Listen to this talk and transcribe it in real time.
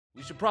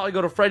We should probably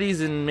go to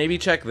Freddy's and maybe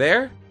check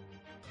there.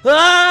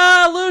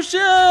 Ah,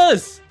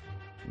 Lucius!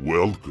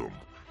 Welcome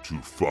to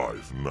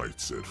Five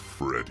Nights at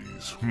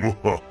Freddy's.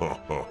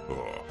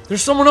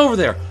 There's someone over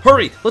there.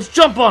 Hurry, let's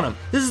jump on him.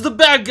 This is the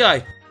bad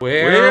guy.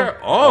 Where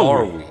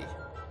are we?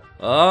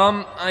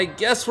 I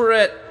guess we're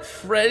at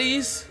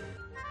Freddy's.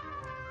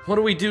 What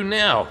do we do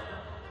now?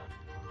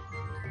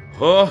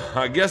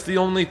 I guess the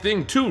only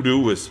thing to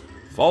do is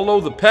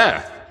follow the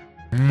path.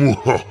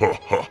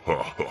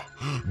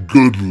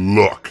 Good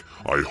luck.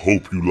 I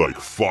hope you like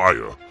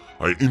fire.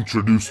 I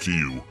introduce to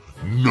you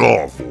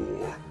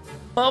Navor.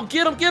 Oh,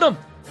 get him, get him!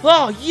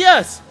 Oh,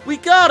 yes, we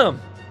got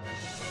him!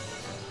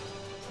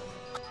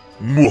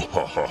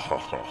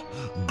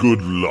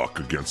 Good luck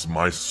against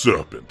my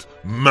serpent,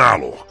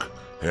 Malok.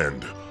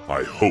 And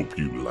I hope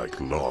you like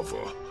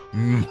lava.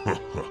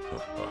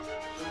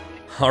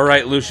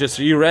 Alright, Lucius,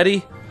 are you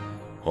ready?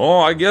 Oh,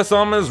 I guess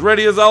I'm as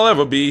ready as I'll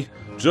ever be.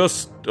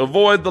 Just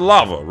avoid the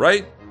lava,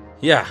 right?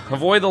 Yeah,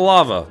 avoid the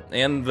lava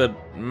and the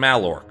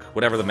Malork,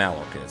 whatever the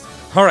Malork is.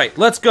 Alright,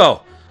 let's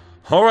go!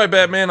 Alright,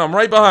 Batman, I'm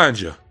right behind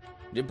you.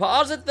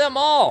 Deposit them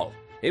all.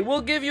 It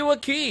will give you a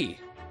key.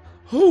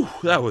 Whew,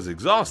 that was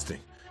exhausting.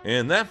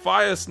 And that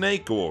fire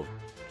snake or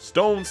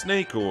stone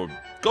snake or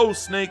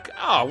ghost snake,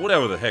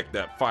 whatever the heck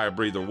that fire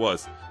breather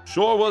was,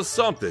 sure was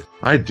something.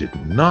 I did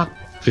not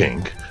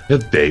think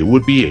that they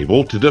would be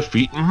able to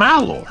defeat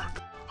Malork.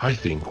 I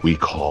think we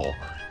call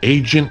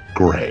Agent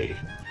Gray.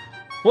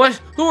 What?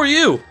 Who are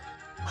you?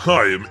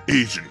 I am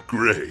Agent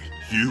Gray.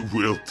 You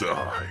will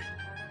die.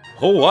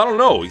 Oh, I don't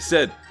know. He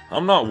said,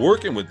 I'm not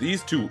working with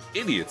these two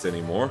idiots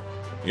anymore.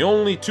 The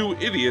only two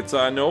idiots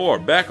I know are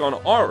back on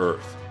our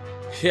Earth.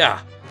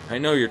 Yeah, I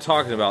know you're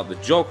talking about the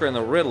Joker and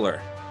the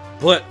Riddler.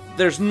 But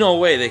there's no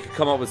way they could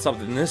come up with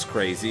something this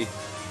crazy.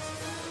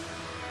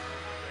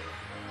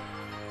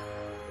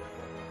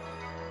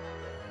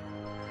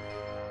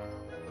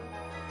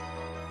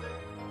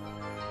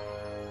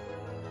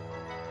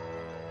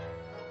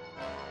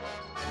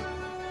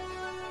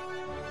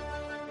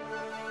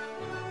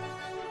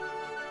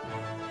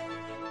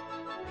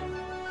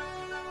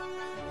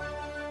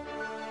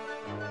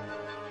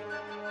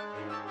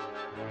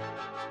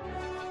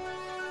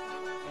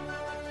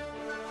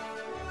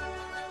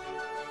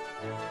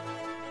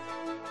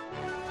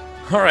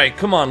 Alright,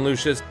 come on,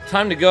 Lucius.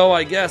 Time to go,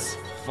 I guess.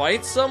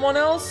 Fight someone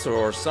else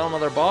or some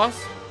other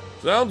boss?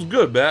 Sounds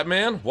good,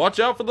 Batman. Watch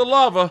out for the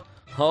lava.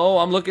 Oh,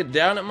 I'm looking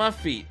down at my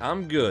feet.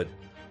 I'm good.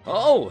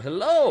 Oh,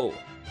 hello.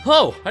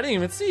 Oh, I didn't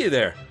even see you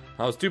there.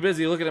 I was too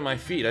busy looking at my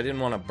feet. I didn't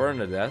want to burn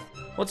to death.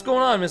 What's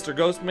going on, Mr.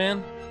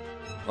 Ghostman?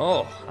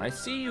 Oh, I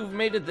see you've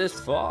made it this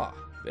far.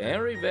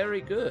 Very,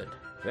 very good.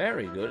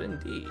 Very good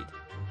indeed.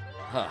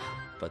 Huh,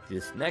 but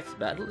this next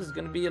battle is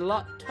going to be a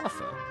lot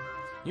tougher.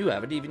 You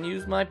haven't even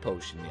used my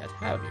potion yet,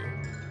 have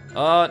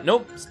you?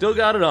 Nope, still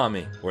got it on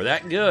me. We're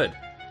that good.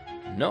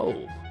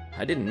 No,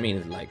 I didn't mean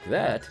it like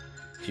that.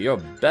 You're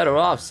better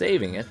off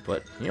saving it,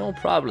 but you'll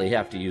probably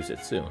have to use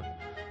it soon.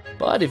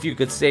 But if you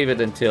could save it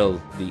until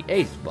the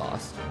 8th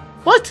boss...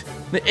 What?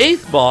 The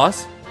 8th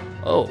boss?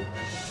 Oh,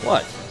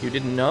 what? You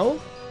didn't know?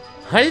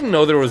 I didn't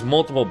know there was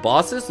multiple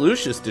bosses.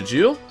 Lucius, did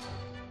you?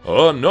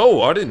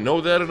 No, I didn't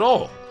know that at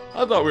all.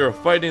 I thought we were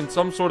fighting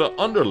some sort of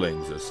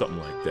underlings or something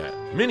like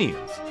that.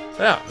 Minions.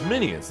 Yeah,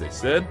 minions, they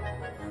said.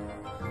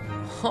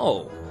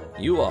 Oh,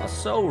 you are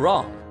so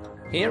wrong.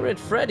 Here at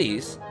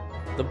Freddy's,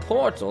 the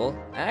portal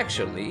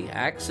actually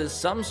acts as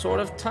some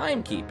sort of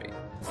timekeeping.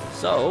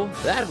 So,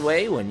 that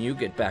way, when you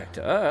get back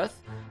to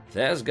Earth,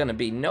 there's gonna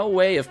be no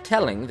way of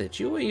telling that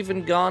you were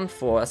even gone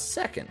for a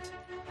second.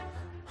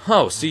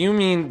 Oh, so you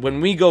mean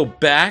when we go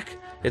back,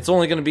 it's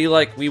only gonna be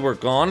like we were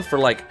gone for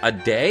like a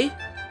day?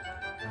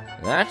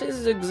 That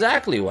is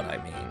exactly what I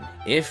mean,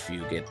 if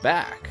you get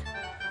back.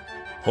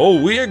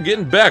 Oh, we are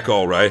getting back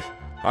all right.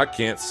 I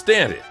can't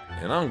stand it,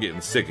 and I'm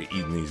getting sick of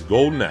eating these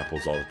golden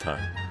apples all the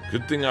time.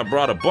 Good thing I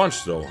brought a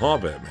bunch though, huh,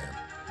 Batman?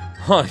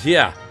 Huh,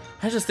 yeah.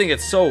 I just think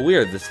it's so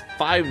weird, this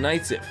Five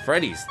Nights at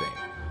Freddy's thing.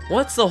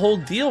 What's the whole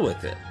deal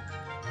with it?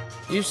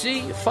 You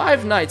see,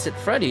 Five Nights at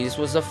Freddy's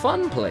was a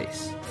fun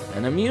place,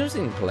 an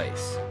amusing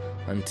place,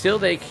 until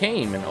they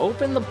came and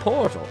opened the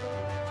portal.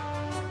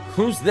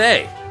 Who's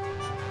they?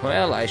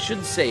 Well, I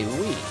should say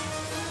we.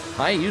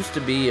 I used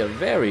to be a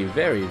very,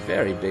 very,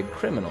 very big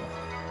criminal.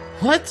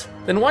 What?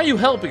 Then why are you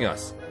helping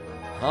us?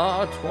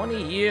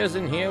 20 years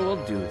in here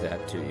will do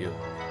that to you.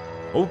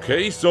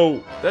 Okay,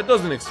 so that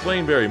doesn't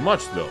explain very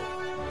much though.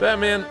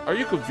 Batman, are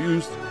you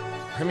confused?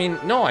 I mean,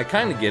 no, I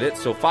kind of get it.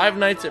 So Five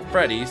Nights at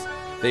Freddy's,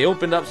 they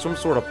opened up some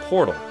sort of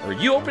portal. Or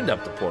you opened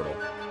up the portal.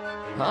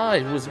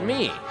 It was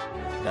me.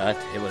 But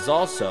it was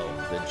also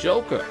the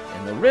Joker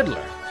and the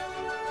Riddler.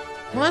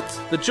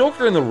 What? The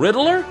Joker and the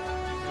Riddler?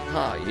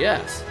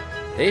 Yes.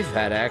 They've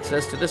had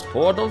access to this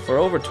portal for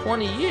over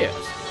 20 years.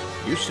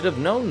 You should have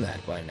known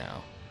that by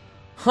now.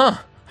 Huh,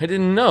 I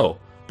didn't know.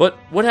 But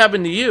what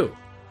happened to you?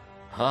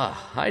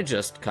 I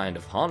just kind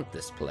of haunt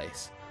this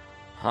place.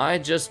 I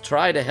just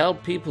try to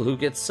help people who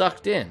get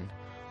sucked in.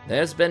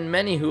 There's been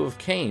many who have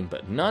came,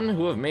 but none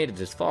who have made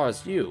it as far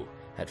as you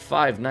at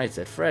Five Nights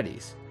at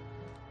Freddy's.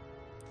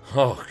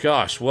 Oh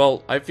gosh,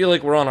 well, I feel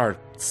like we're on our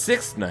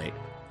 6th night.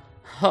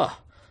 Huh,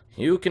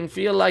 you can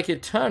feel like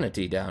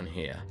eternity down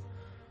here.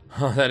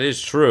 Huh, that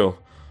is true.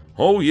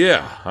 Oh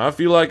yeah, I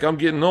feel like I'm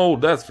getting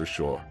old, that's for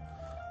sure.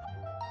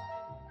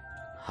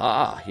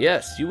 Ah,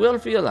 yes, you will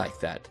feel like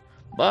that,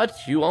 but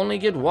you only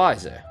get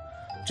wiser.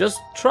 Just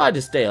try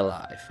to stay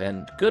alive,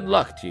 and good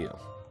luck to you.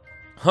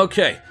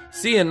 Okay,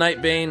 see ya,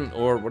 Nightbane,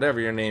 or whatever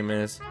your name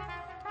is.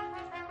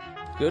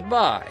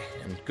 Goodbye,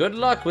 and good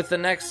luck with the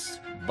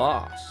next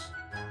boss.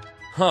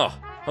 Huh,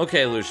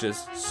 okay,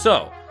 Lucius,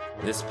 so,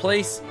 this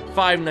place,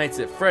 Five Nights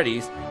at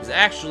Freddy's, is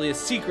actually a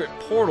secret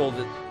portal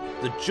that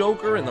the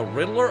Joker and the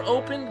Riddler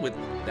opened with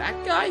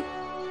that guy?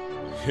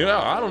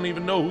 Yeah, I don't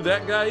even know who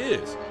that guy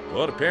is,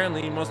 but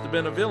apparently he must have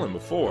been a villain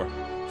before.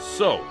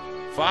 So,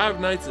 Five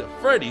Nights at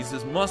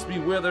Freddy's must be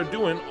where they're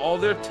doing all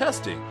their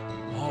testing.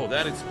 Oh,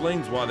 that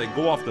explains why they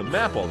go off the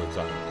map all the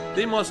time.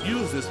 They must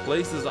use this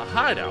place as a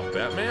hideout,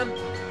 Batman.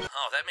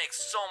 Oh, that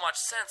makes so much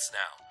sense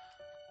now.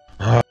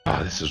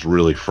 This is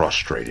really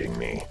frustrating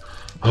me.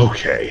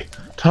 Okay,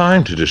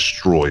 time to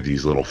destroy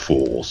these little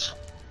fools.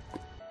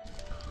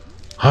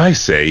 I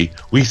say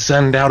we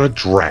send out a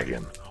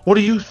dragon. What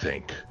do you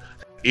think?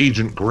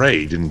 Agent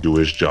Gray didn't do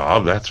his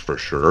job, that's for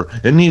sure,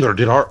 and neither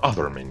did our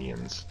other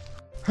minions.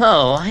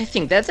 Oh, I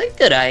think that's a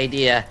good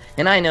idea,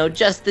 and I know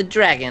just the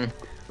dragon,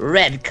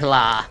 Red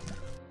Claw.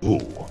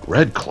 Ooh,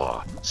 Red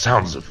Claw.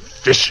 Sounds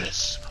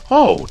vicious.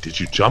 Oh, did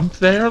you jump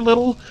there,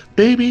 little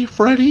Baby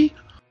Freddy?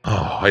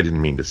 Oh, I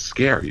didn't mean to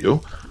scare you.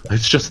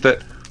 It's just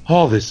that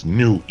all this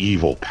new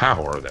evil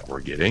power that we're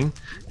getting,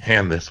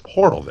 and this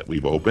portal that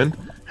we've opened,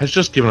 has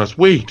just given us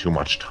way too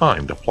much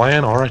time to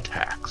plan our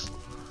attacks.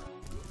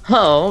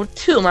 Oh,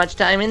 too much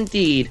time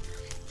indeed.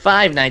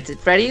 5 Nights at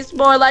Freddy's,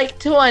 more like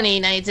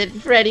 20 Nights at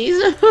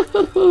Freddy's.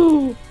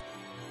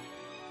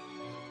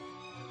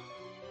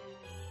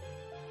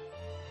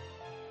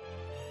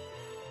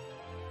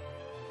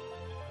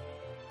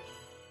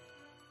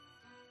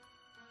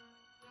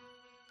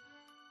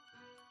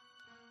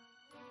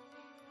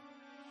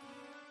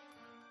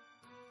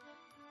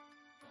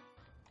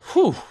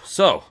 Whew,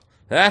 so,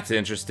 that's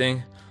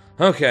interesting.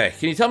 Okay,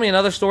 can you tell me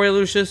another story,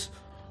 Lucius?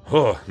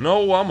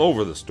 No, I'm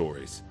over the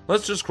stories.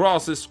 Let's just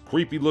cross this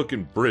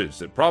creepy-looking bridge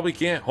that probably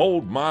can't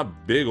hold my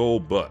big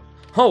old butt.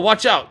 Oh,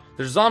 watch out!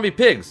 There's zombie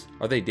pigs.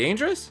 Are they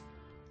dangerous?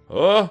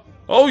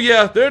 Oh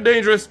yeah, they're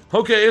dangerous.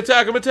 Okay,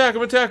 attack them, attack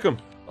them, attack them.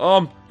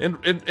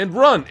 And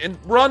run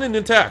and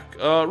attack.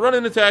 Run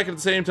and attack at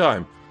the same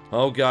time.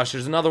 Oh gosh,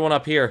 there's another one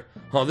up here.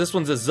 Oh, this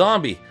one's a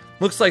zombie.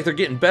 Looks like they're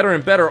getting better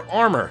and better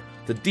armor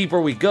the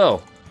deeper we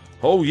go.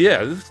 Oh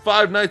yeah, this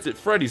Five Nights at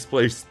Freddy's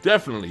place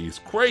definitely is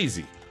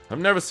crazy. I've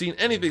never seen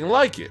anything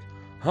like it.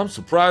 I'm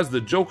surprised the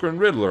Joker and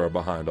Riddler are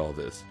behind all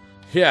this.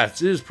 Yeah, it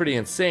is pretty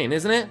insane,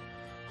 isn't it?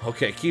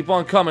 Okay, keep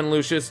on coming,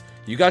 Lucius.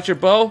 You got your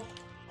bow?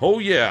 Oh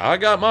yeah, I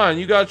got mine.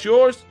 You got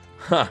yours?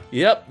 Huh,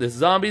 yep, this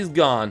zombie's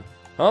gone.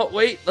 Oh,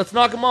 wait, let's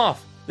knock him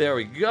off. There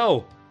we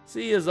go.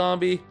 See ya,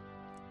 zombie.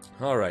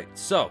 Alright,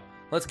 so,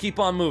 let's keep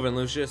on moving,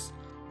 Lucius.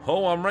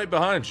 Oh, I'm right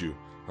behind you.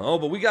 Oh,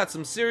 but we got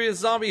some serious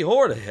zombie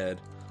horde ahead.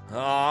 Oh,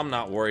 I'm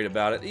not worried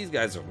about it. These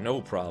guys are no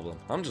problem.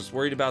 I'm just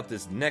worried about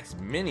this next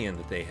minion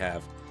that they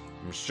have.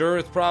 I'm sure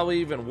it's probably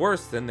even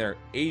worse than their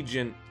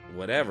agent,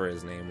 whatever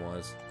his name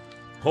was.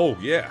 Oh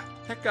yeah,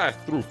 that guy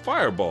threw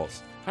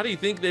fireballs. How do you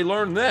think they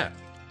learned that?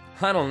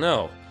 I don't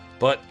know,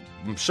 but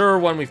I'm sure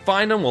when we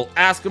find him, we'll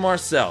ask him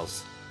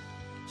ourselves.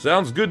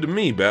 Sounds good to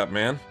me,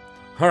 Batman.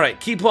 Alright,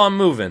 keep on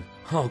moving.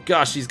 Oh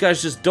gosh, these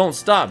guys just don't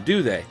stop,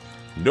 do they?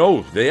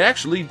 No, they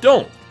actually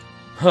don't.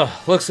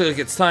 Looks like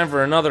it's time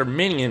for another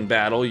minion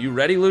battle. You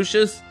ready,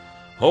 Lucius?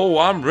 Oh,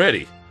 I'm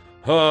ready.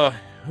 Who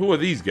are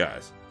these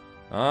guys?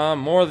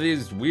 More of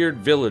these weird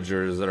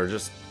villagers that are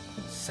just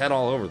set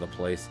all over the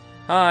place.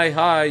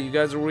 Hi, you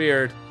guys are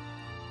weird.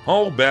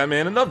 Oh,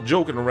 Batman, enough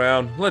joking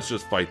around. Let's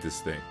just fight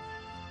this thing.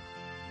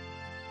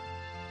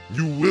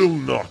 You will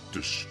not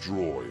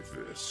destroy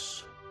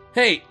this.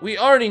 Hey, we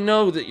already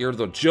know that you're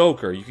the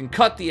Joker. You can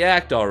cut the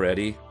act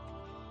already.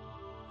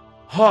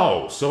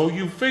 Oh, so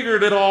you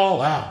figured it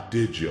all out,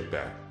 did you,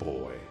 Bat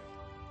Boy?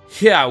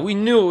 Yeah, we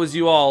knew it was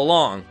you all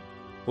along.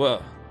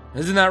 Well,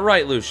 isn't that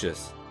right,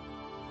 Lucius?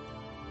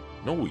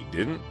 No, we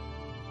didn't.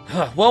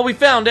 Well, we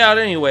found out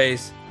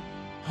anyways.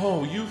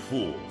 Oh, you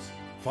fools.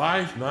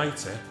 5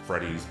 Nights at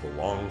Freddy's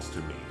belongs to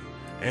me.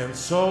 And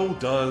so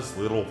does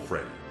little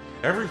Freddy.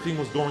 Everything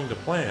was going to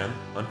plan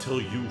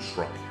until you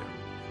shrunk him.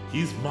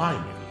 He's my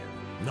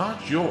minion,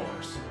 not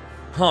yours.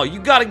 Oh, you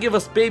gotta give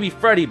us Baby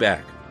Freddy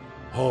back.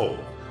 Oh,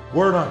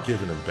 we're not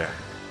giving him back.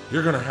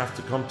 You're gonna have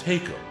to come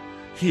take him.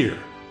 Here,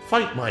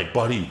 fight my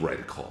buddy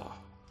Red Claw.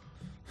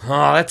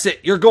 Oh, that's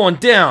it. You're going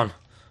down.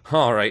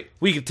 Alright,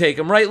 we can take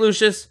him, right,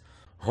 Lucius?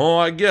 Oh,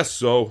 I guess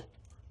so.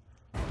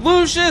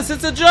 Lucius,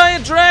 it's a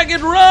giant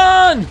dragon,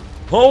 run!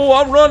 Oh,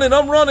 I'm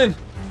running.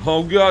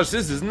 Oh gosh,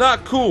 this is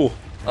not cool.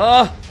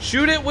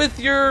 Shoot it with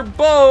your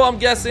bow, I'm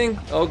guessing.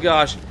 Oh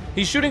gosh,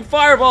 he's shooting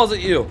fireballs at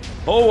you.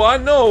 Oh, I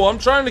know, I'm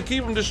trying to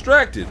keep him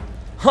distracted.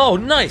 Oh,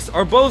 nice,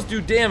 our bows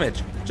do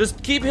damage.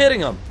 Just keep hitting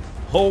him.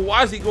 Oh,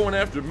 why is he going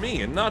after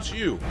me and not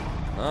you?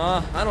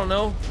 I don't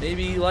know.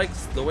 Maybe he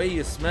likes the way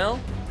you smell?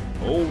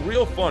 Oh,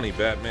 real funny,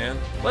 Batman.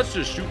 Let's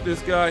just shoot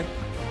this guy.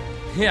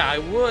 Yeah, I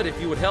would if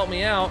you would help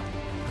me out.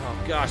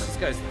 Oh gosh, this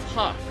guy's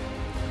tough.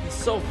 He's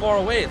so far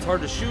away, it's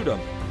hard to shoot him.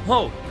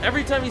 Oh,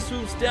 every time he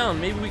swoops down,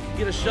 maybe we could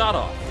get a shot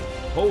off.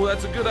 Oh,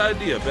 that's a good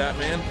idea,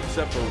 Batman.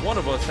 Except for one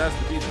of us has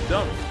to be the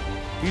dummy.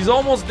 He's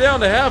almost down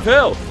to half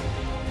health.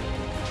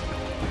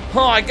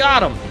 Oh, I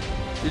got him.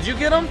 Did you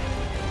get him?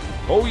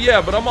 Oh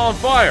yeah, but I'm on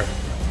fire.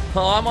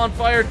 Oh, I'm on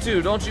fire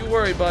too. Don't you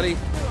worry, buddy.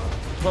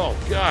 Oh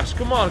gosh,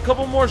 come on, a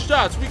couple more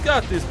shots. We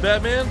got this,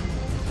 Batman.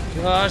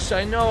 Gosh,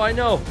 I know.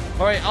 All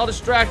right, I'll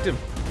distract him.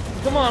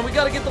 Come on, we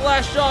gotta get the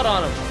last shot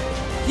on him.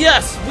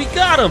 Yes, we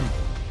got him.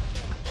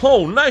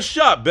 Oh, nice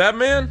shot,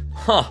 Batman.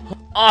 Huh,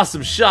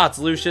 awesome shots,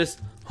 Lucius.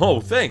 Oh,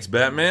 thanks,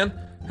 Batman.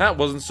 That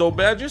wasn't so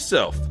bad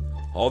yourself.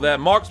 All that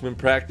marksman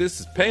practice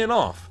is paying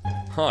off.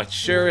 Oh, it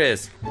sure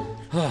is.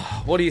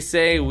 What do you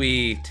say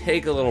we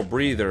take a little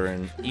breather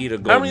and eat a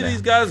golden How many of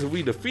these guys have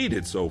we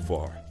defeated so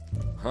far?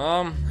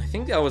 I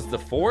think that was the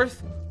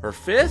 4th or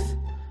 5th?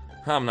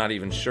 I'm not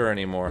even sure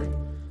anymore.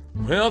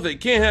 Well, they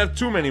can't have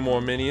too many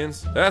more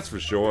minions, that's for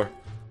sure.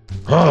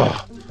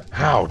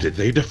 How did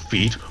they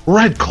defeat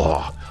Red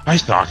Claw? I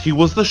thought he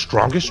was the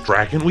strongest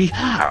dragon we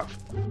have.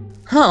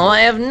 Oh,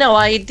 I have no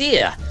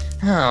idea.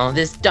 Oh,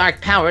 this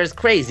dark power is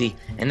crazy,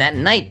 and that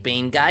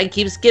Nightbane guy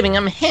keeps giving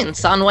him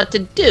hints on what to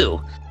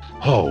do.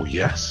 Oh,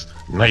 yes.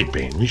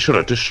 Nightbane, we should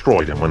have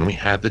destroyed him when we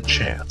had the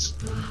chance.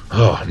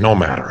 No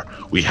matter.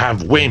 We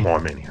have way more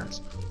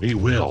minions. We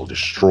will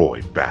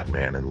destroy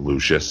Batman and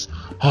Lucius.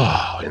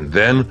 And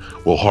then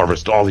we'll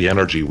harvest all the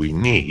energy we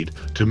need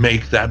to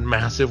make that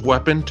massive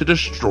weapon to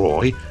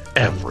destroy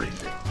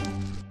everything.